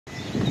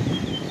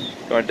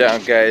Going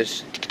down,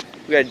 guys.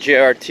 We got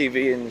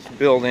JRTV in this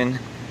building.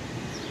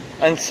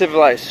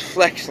 Uncivilized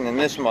flexing in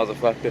this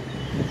motherfucker.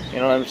 You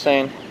know what I'm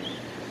saying?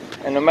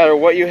 And no matter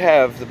what you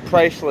have, the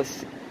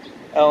priceless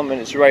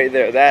element is right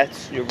there.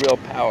 That's your real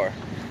power.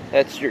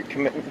 That's your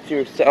commitment to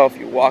yourself.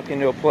 You walk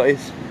into a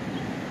place,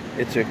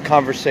 it's a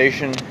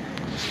conversation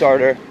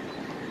starter.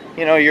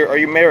 You know, are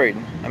you married?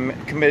 I'm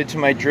committed to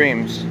my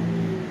dreams,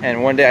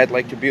 and one day I'd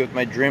like to be with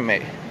my dream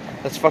mate.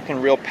 That's fucking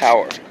real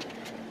power.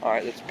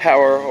 Alright, that's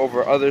power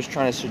over others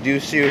trying to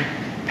seduce you,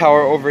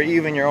 power over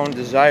even your own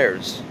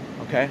desires,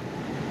 okay?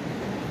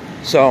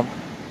 So,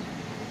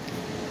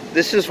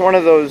 this is one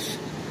of those,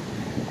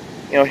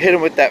 you know, hit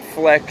him with that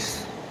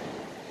flex,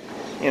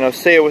 you know,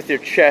 say it with your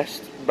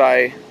chest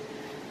by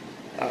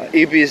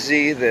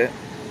EBZ,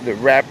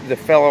 the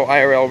fellow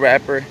IRL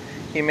rapper.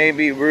 He may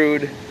be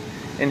rude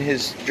in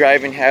his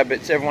driving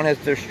habits. Everyone has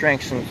their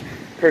strengths and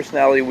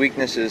personality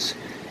weaknesses.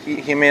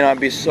 He may not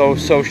be so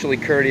socially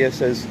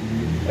courteous as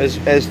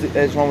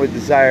one would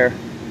desire,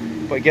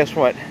 but guess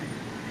what?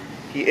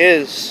 He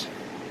is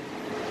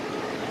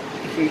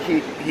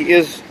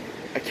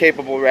a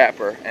capable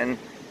rapper, and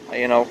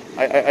you know,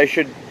 I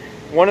should.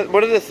 One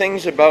of the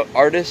things about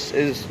artists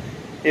is,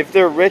 if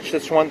they're rich,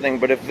 that's one thing,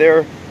 but if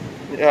they're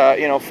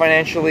you know,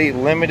 financially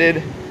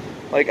limited,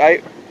 like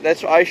I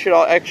should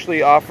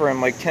actually offer him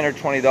like $10 or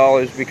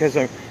 $20 because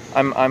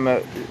I'm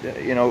a,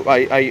 you know,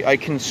 I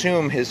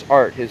consume his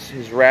art,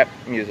 his rap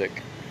music.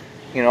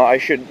 You know, I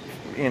should,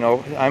 you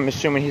know, I'm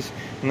assuming he's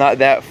not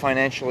that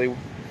financially,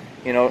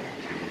 you know,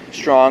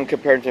 strong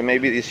compared to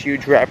maybe these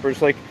huge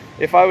rappers. Like,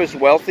 if I was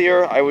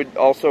wealthier, I would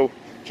also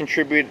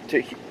contribute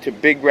to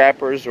big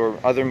rappers or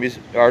other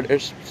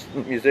artists,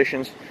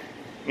 musicians,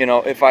 you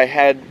know, if I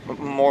had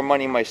more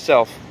money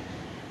myself.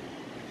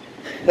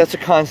 That's a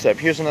concept.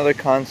 Here's another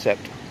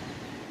concept.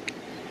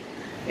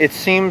 It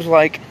seems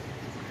like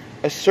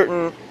a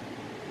certain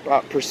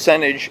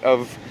percentage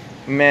of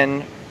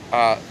men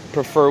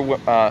prefer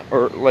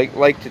or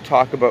like to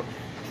talk about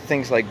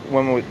things like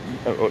women with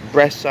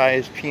breast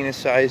size, penis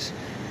size,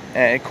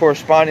 and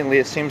correspondingly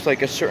it seems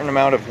like a certain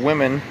amount of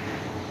women,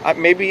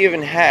 maybe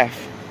even half,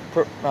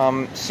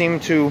 seem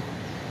to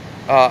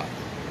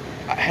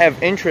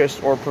have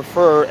interest or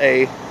prefer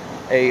a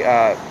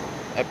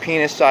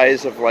penis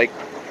size of like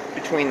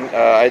between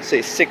I'd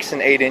say 6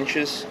 and 8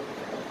 inches,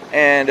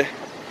 and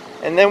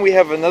then we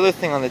have another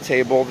thing on the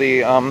table,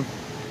 the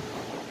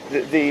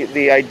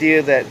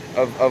idea that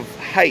of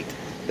height,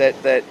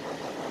 that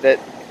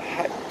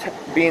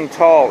being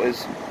tall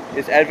is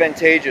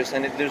advantageous,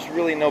 and there's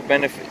really no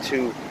benefit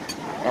to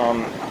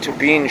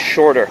being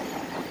shorter,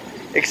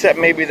 except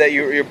maybe that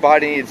your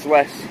body needs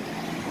less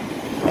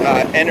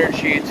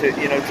energy to,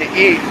 you know, to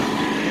eat.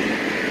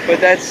 But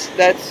that's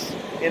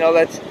you know,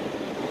 that's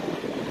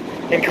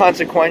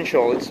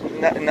inconsequential. It's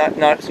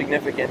not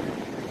significant.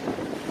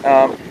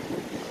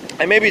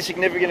 It may be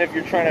significant if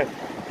you're trying to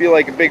be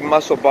like a big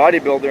muscle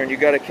bodybuilder and you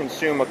got to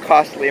consume a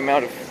costly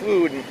amount of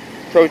food and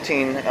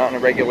protein on a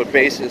regular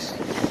basis.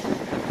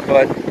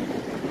 But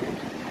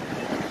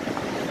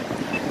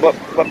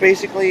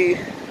basically,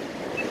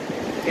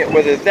 you know,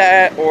 whether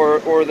that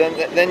or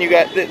then you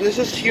got, this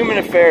is human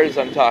affairs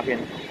I'm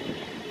talking.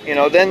 You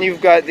know, then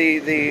you've got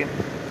the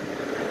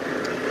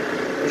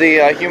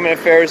human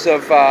affairs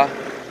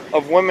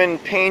of women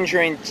pain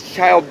during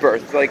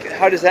childbirth. Like,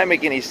 how does that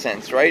make any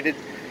sense, right?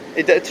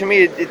 To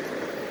me,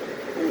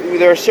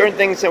 there are certain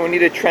things that we need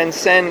to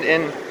transcend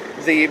in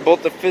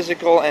both the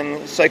physical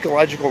and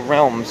psychological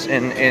realms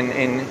in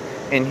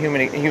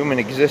human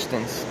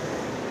existence,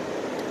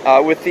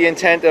 with the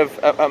intent of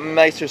a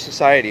nicer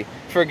society.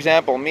 For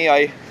example, me,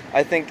 I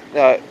think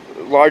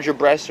larger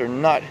breasts are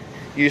not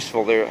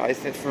useful. I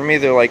think for me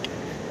they're like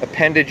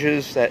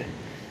appendages that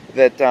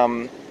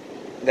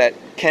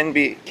can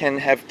be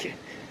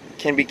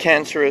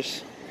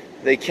cancerous.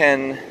 They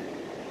can,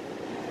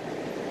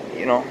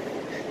 you know,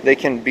 they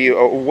can be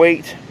a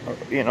weight,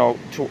 you know,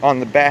 on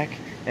the back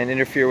and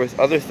interfere with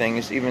other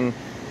things, even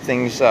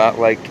things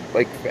like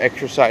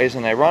exercise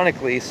and,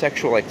 ironically,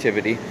 sexual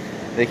activity.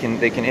 They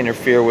can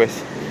interfere with,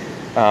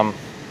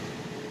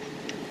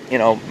 you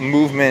know,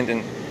 movement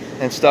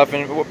and stuff.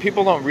 And what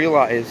people don't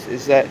realize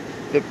is that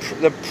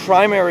the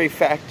primary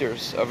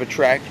factors of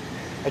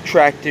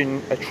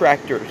attracting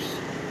attractors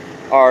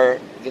are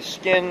the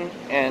skin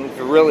and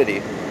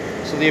virility.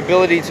 So the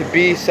ability to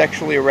be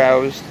sexually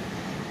aroused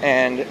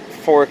and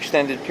for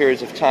extended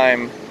periods of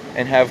time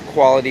and have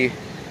quality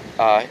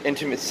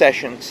intimate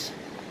sessions,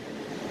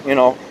 you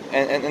know,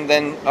 and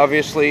then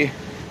obviously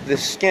the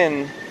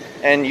skin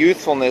and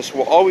youthfulness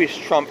will always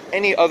trump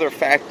any other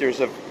factors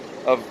of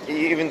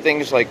even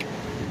things like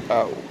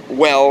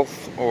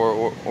wealth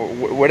or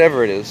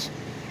whatever it is.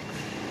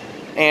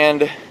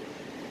 And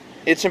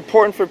it's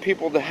important for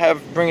people to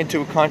bring it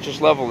to a conscious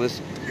level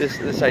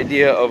this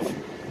idea of,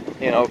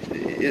 you know,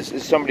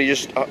 is somebody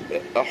just a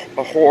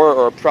whore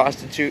or a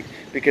prostitute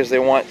because they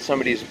want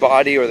somebody's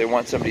body or they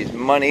want somebody's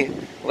money?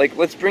 Like,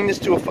 let's bring this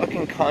to a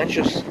fucking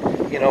conscious,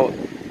 you know,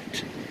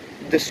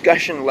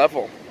 discussion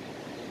level.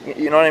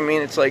 You know what I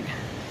mean? It's like,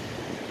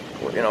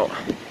 you know,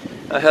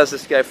 how's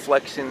this guy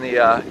flexing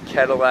the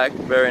Cadillac?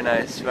 Very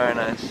nice, very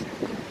nice.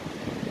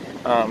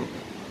 And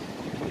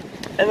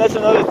that's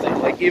another thing,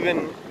 like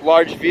even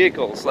large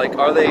vehicles, like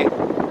are they,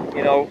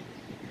 you know,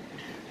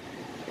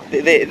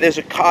 there's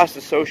a cost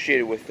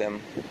associated with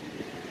them.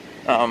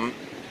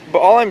 But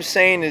all I'm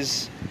saying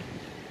is,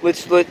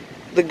 the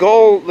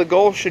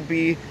goal should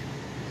be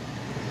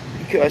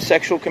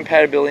sexual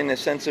compatibility in the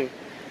sense of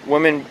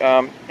women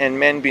and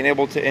men being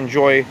able to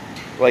enjoy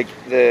like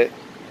the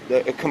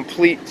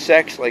complete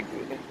sex, like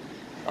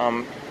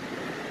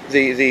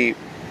the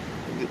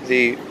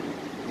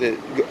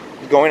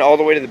going all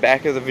the way to the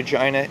back of the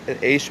vagina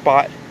at a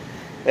spot.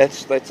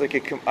 That's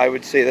like I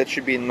would say that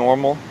should be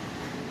normal.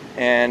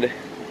 And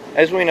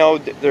as we know,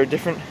 there are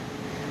different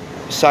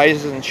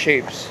sizes and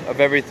shapes of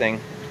everything.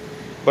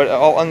 But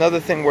another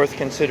thing worth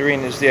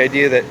considering is the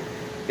idea that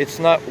it's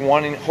not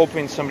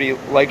hoping somebody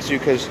likes you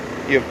because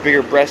you have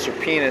bigger breasts or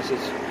penis.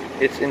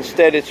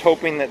 Instead it's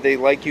hoping that they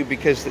like you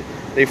because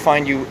they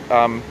find you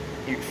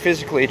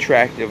physically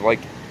attractive,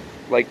 like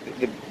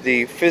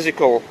the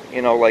physical,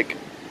 you know, like,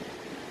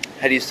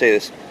 how do you say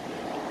this?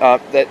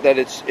 That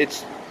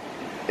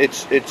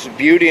it's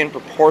beauty and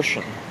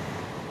proportion,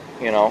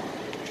 you know.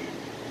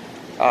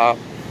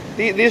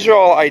 These are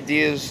all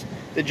ideas.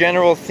 The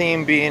general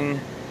theme being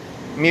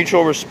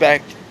mutual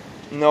respect,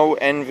 no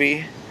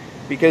envy,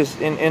 because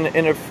in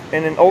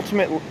an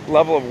ultimate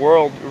level of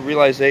world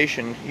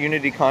realization,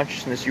 unity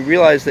consciousness, you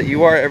realize that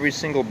you are every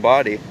single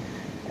body,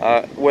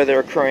 whether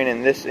occurring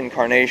in this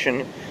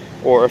incarnation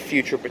or a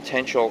future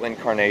potential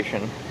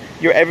incarnation.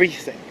 You're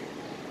everything.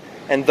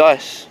 And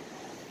thus,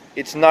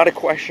 it's not a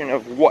question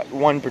of what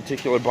one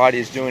particular body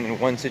is doing in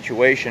one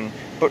situation,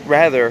 but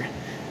rather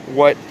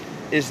what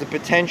is the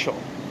potential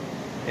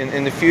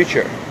in the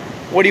future.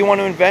 What do you want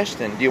to invest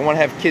in? Do you want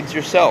to have kids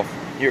yourself,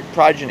 your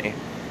progeny?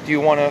 Do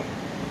you want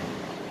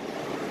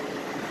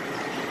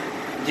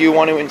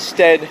to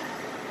instead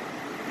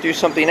do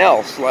something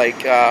else,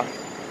 like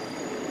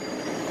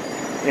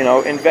you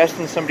know, invest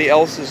in somebody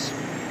else's,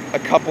 a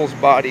couple's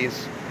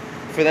bodies,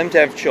 for them to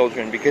have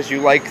children because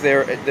you like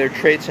their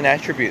traits and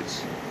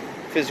attributes,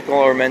 physical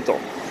or mental.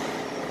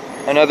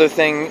 Another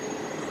thing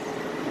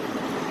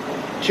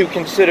to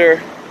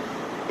consider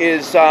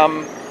is there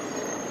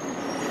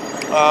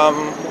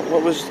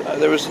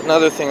was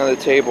another thing on the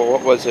table.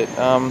 What was it?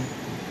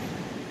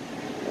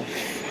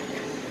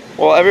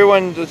 Well,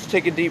 everyone, just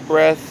take a deep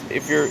breath.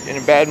 If you're in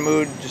a bad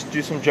mood, just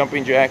do some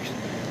jumping jacks.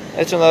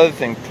 That's another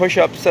thing.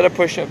 Push-ups, set of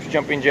push-ups,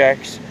 jumping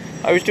jacks.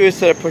 I always do a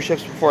set of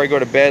push-ups before I go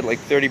to bed, like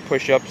 30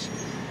 push-ups.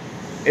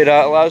 It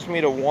allows me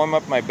to warm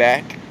up my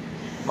back,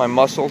 my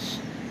muscles,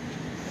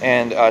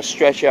 and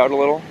stretch out a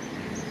little.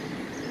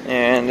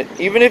 And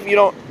even if you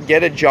don't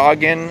get a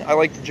jog in, I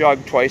like to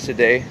jog twice a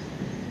day,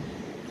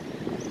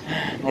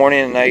 morning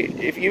and night.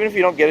 Even if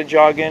you don't get a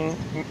jog in,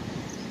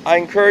 I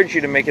encourage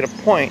you to make it a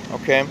point,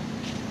 okay,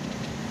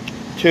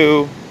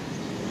 to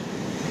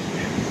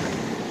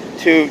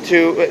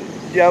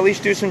at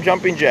least do some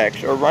jumping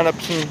jacks or run up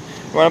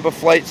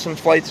some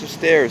flights of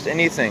stairs,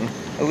 anything.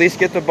 At least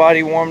get the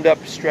body warmed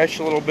up, stretch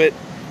a little bit,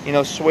 you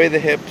know, sway the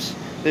hips.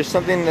 There's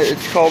something that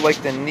it's called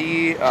like the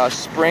knee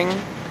spring.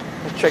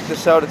 Check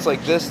this out. It's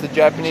like this. The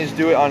Japanese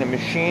do it on a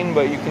machine,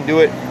 but you can do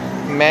it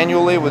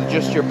manually with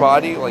just your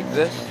body, like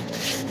this.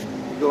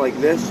 Go like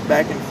this,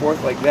 back and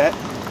forth like that,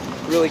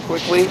 really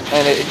quickly,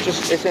 and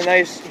it's a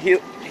nice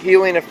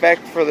healing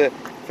effect for the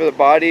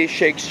body.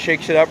 Shakes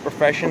it up,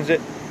 refreshes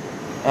it.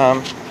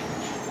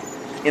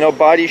 You know,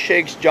 body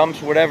shakes,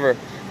 jumps, whatever.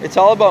 It's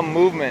all about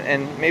movement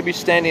and maybe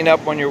standing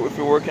up if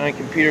you're working on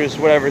computers,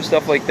 whatever,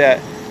 stuff like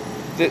that.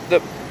 The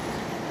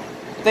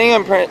thing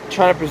I'm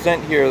trying to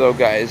present here, though,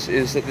 guys,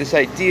 is that this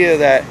idea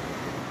that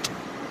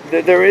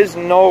there is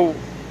no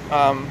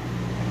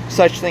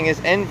such thing as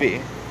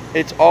envy.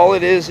 It's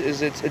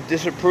a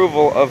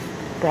disapproval of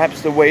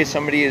perhaps the way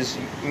somebody is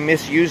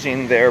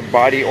misusing their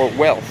body or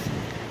wealth.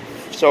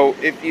 So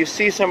if you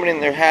see somebody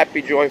and they're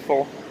happy,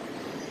 joyful,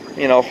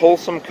 you know,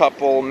 wholesome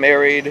couple,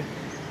 married,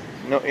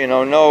 no, you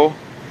know, no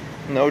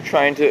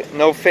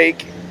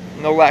fake,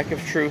 no lack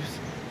of truth,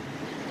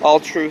 all,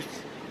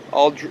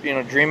 you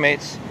know, dream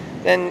mates,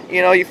 then,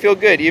 you know, you feel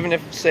good, even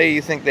if, say,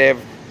 you think they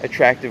have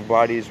attractive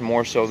bodies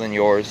more so than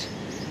yours.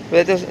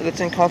 But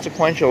that's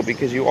inconsequential,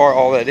 because you are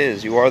all that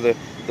is. You are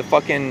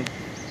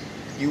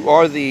you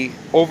are the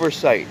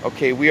oversight,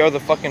 okay? We are the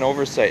fucking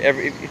oversight.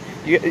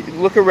 You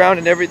look around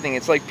and everything,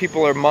 it's like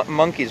people are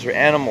monkeys or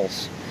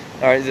animals.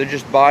 Alright, they're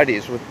just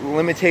bodies with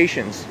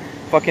limitations.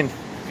 Fucking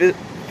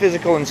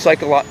physical and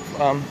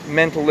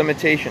mental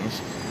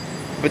limitations.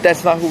 But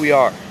that's not who we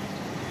are.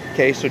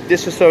 Okay, so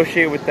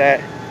disassociate with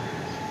that.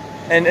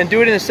 And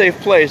do it in a safe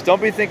place.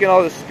 Don't be thinking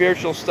all this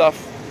spiritual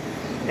stuff,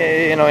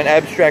 you know, and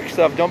abstract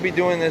stuff. Don't be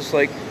doing this,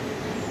 like,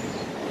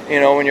 you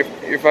know, when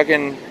you're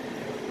fucking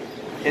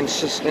in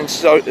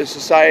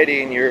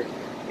society and you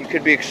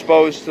could be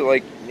exposed to,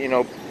 like, you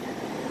know,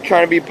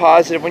 trying to be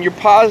positive. When you're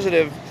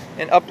positive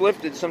and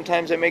uplifted,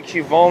 sometimes it makes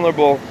you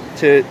vulnerable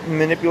to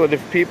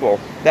manipulative people.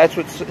 That's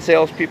what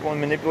salespeople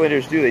and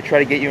manipulators do. They try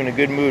to get you in a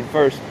good mood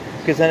first,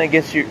 because then it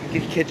gets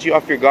you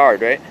off your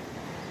guard, right?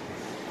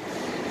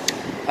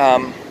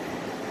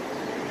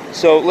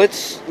 So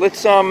let's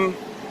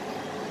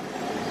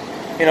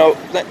you know,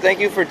 thank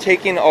you for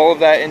taking all of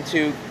that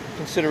into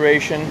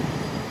consideration,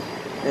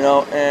 you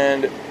know,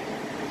 and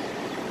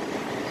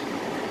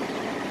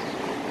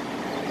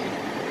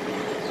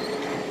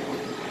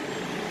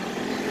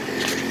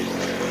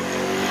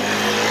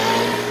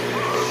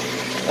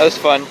that was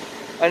fun.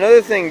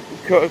 Another thing,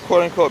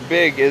 quote unquote,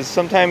 big is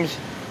sometimes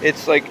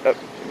it's like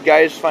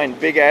guys find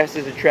big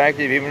asses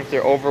attractive even if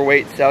they're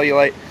overweight,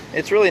 cellulite.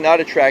 It's really not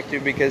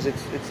attractive because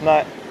it's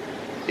not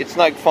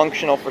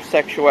functional for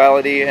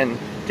sexuality and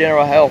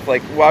general health.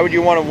 Like, why would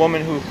you want a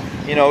woman who,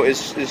 you know,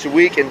 is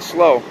weak and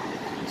slow?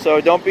 So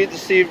don't be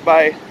deceived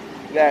by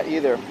that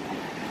either.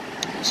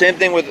 Same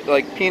thing with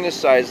like penis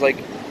size. Like,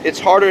 it's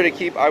harder to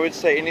keep, I would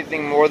say,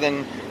 anything more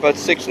than about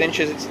 6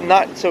 inches. It's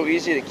not so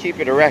easy to keep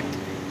it erect,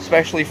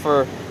 especially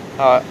for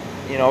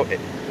you know,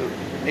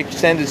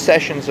 extended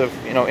sessions of,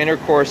 you know,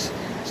 intercourse,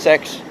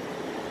 sex,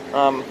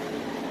 and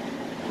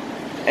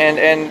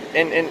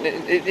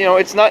you know,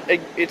 it's not a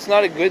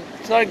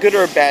good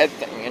or a bad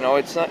thing. You know,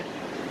 it's not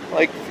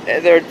like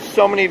there are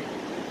so many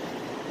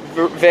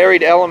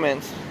varied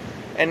elements,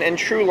 and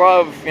true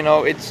love, you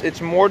know,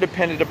 it's more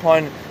dependent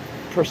upon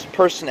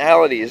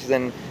personalities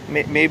than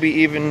maybe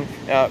even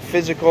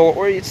physical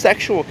or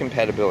sexual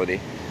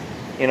compatibility.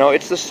 You know,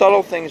 it's the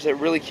subtle things that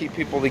really keep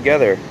people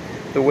together.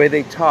 The way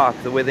they talk,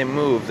 the way they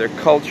move, their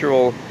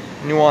cultural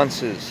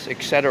nuances,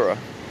 etc.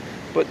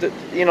 But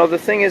you know, the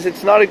thing is,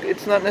 it's not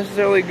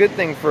necessarily a good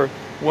thing for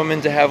women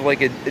to have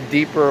like a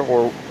deeper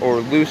or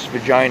loose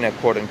vagina,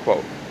 quote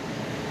unquote.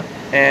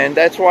 And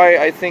that's why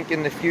I think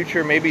in the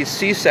future, maybe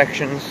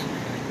C-sections,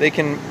 they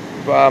can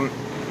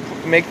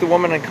make the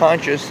woman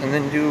unconscious and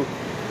then do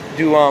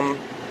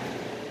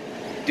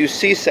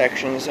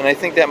C-sections, and I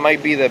think that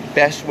might be the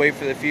best way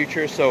for the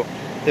future. So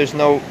there's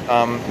no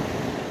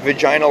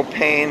vaginal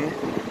pain.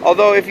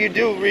 Although if you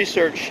do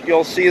research,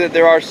 you'll see that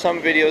there are some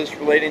videos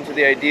relating to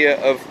the idea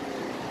of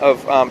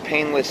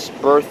painless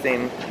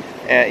birthing,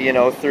 you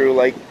know, through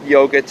like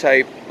yoga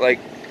type, like,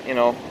 you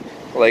know,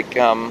 like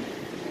you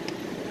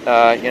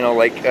know,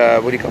 like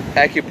what do you call it?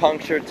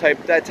 Acupuncture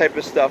type, that type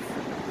of stuff.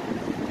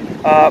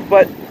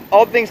 But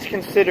all things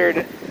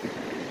considered,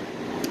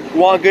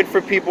 want good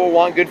for people,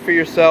 want good for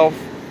yourself.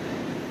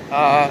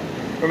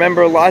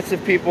 Remember, lots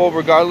of people,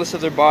 regardless of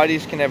their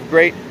bodies, can have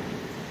great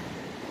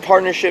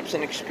partnerships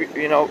and,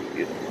 you know,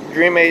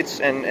 dream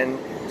mates and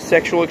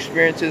sexual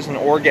experiences and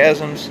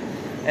orgasms,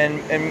 and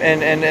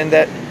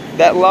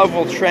that love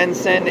will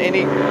transcend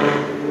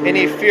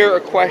any fear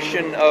or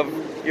question of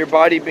your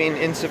body being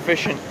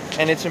insufficient.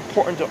 And it's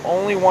important to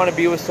only want to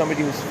be with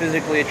somebody who's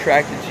physically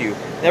attracted to you.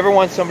 Never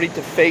want somebody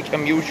to fake a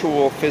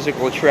mutual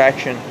physical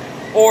attraction,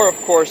 or of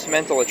course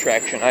mental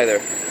attraction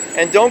either.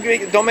 And don't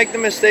make the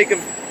mistake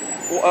of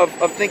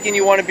thinking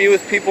you want to be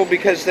with people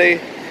because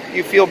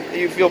you feel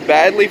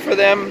badly for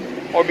them,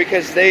 or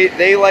because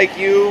they like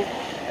you.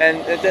 And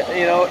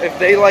you know, if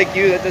they like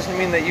you, that doesn't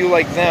mean that you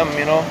like them,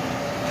 you know.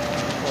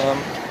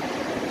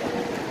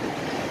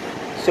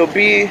 So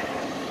be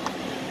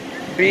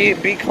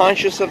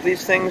conscious of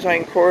these things, I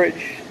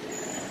encourage.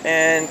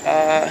 And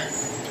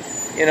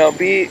you know,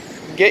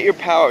 get your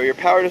power. Your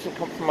power doesn't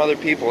come from other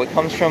people. It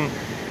comes from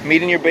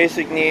meeting your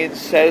basic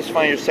needs,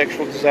 satisfying your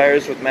sexual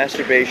desires with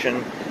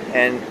masturbation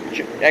and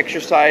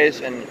exercise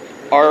and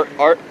art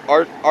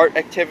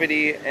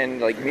activity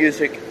and like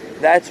music.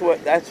 That's where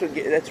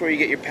you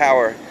get your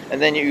power, and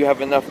then you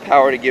have enough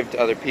power to give to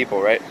other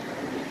people, right?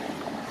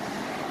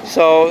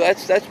 So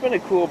that's been a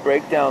cool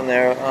breakdown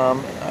there.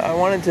 I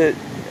wanted to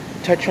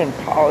touch on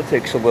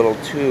politics a little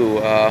too.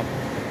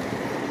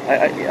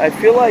 I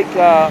feel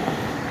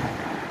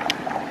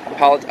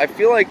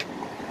like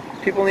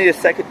people need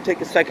to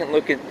take a second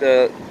look at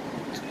the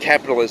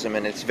capitalism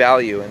and its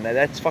value, and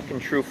that's fucking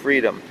true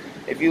freedom.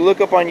 If you look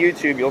up on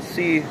YouTube, you'll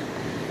see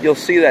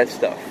that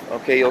stuff.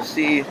 Okay, you'll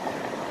see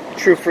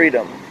true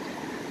freedom,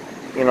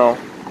 you know,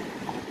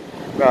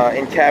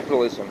 in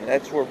capitalism.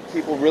 That's where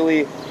people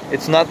really,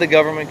 it's not the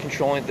government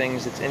controlling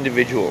things, it's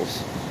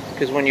individuals.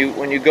 Because when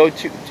you go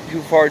too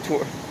far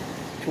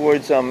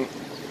towards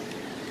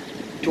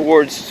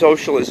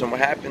socialism, what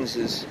happens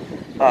is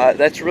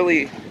that's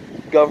really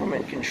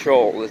government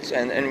control.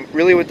 And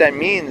really what that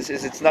means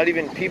is it's not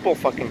even people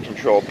fucking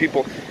control.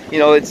 People, you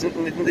know, it's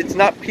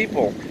not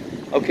people.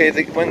 Okay,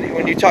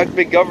 when you talk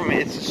big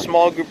government, it's a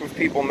small group of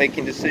people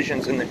making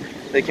decisions, and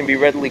they can be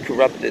readily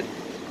corrupted.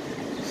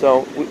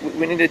 So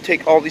we need to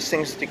take all these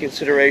things into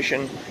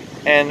consideration.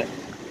 And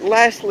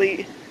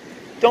lastly,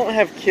 don't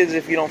have kids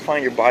if you don't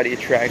find your body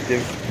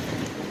attractive.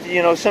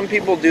 You know, some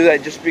people do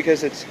that just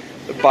because it's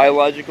a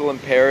biological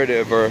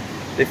imperative, or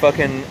they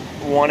fucking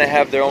want to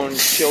have their own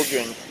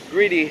children.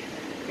 Greedy.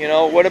 You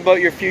know, what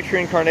about your future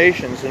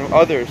incarnations and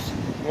others?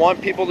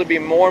 Want people to be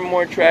more and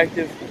more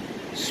attractive,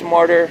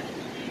 smarter,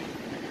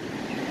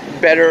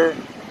 better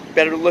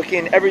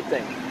looking,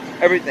 everything,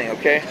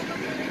 okay?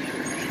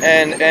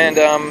 And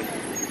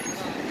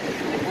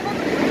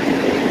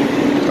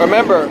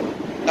remember,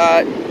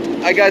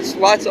 I got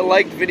lots of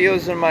liked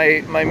videos in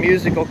my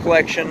musical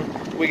collection.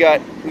 We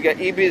got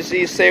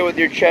EBZ, Say It With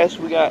Your Chest.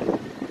 We got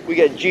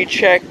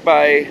G-Check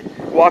by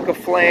Walk of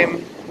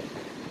Flame.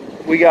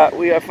 We got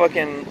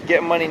fucking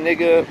Get Money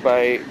Nigga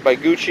by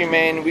Gucci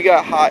Mane. We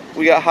got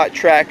hot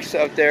tracks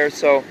out there.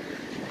 So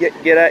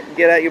get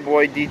at your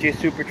boy DJ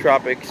Super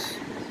Tropics.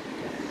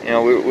 You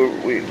know,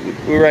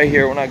 we're right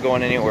here. We're not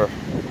going anywhere.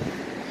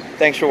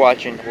 Thanks for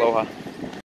watching. Aloha.